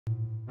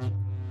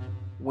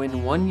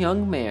When one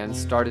young man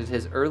started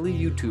his early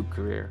YouTube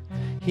career,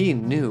 he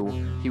knew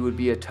he would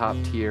be a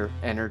top-tier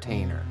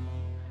entertainer.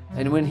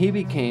 And when he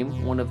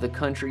became one of the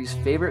country's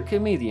favorite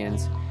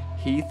comedians,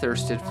 he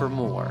thirsted for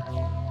more.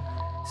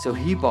 So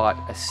he bought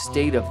a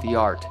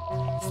state-of-the-art,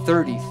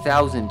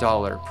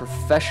 $30,000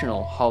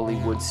 professional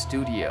Hollywood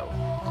studio.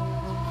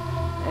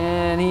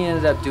 And he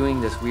ended up doing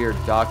this weird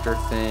doctor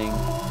thing,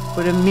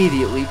 but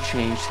immediately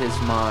changed his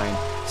mind.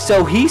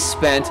 So he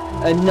spent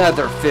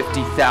another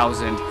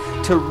 $50,000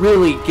 to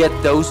really get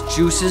those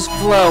juices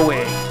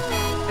flowing.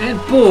 And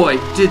boy,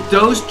 did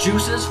those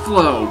juices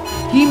flow.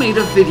 He made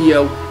a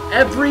video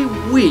every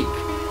week.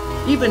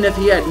 Even if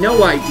he had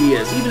no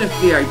ideas, even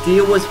if the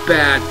idea was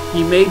bad,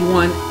 he made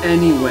one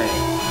anyway.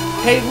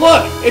 Hey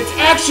look, it's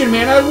Action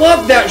Man, I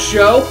love that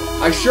show.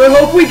 I sure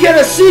hope we get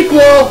a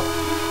sequel.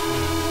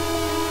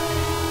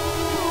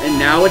 And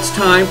now it's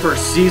time for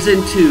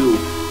Season 2.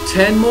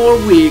 10 more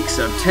weeks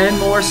of 10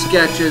 more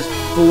sketches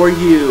for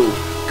you.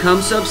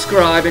 Come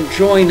subscribe and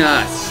join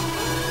us.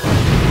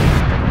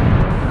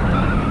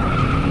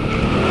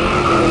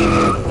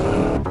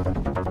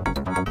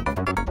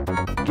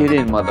 Get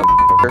in,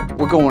 motherfucker.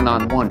 We're going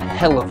on one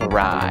hell of a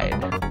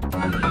ride.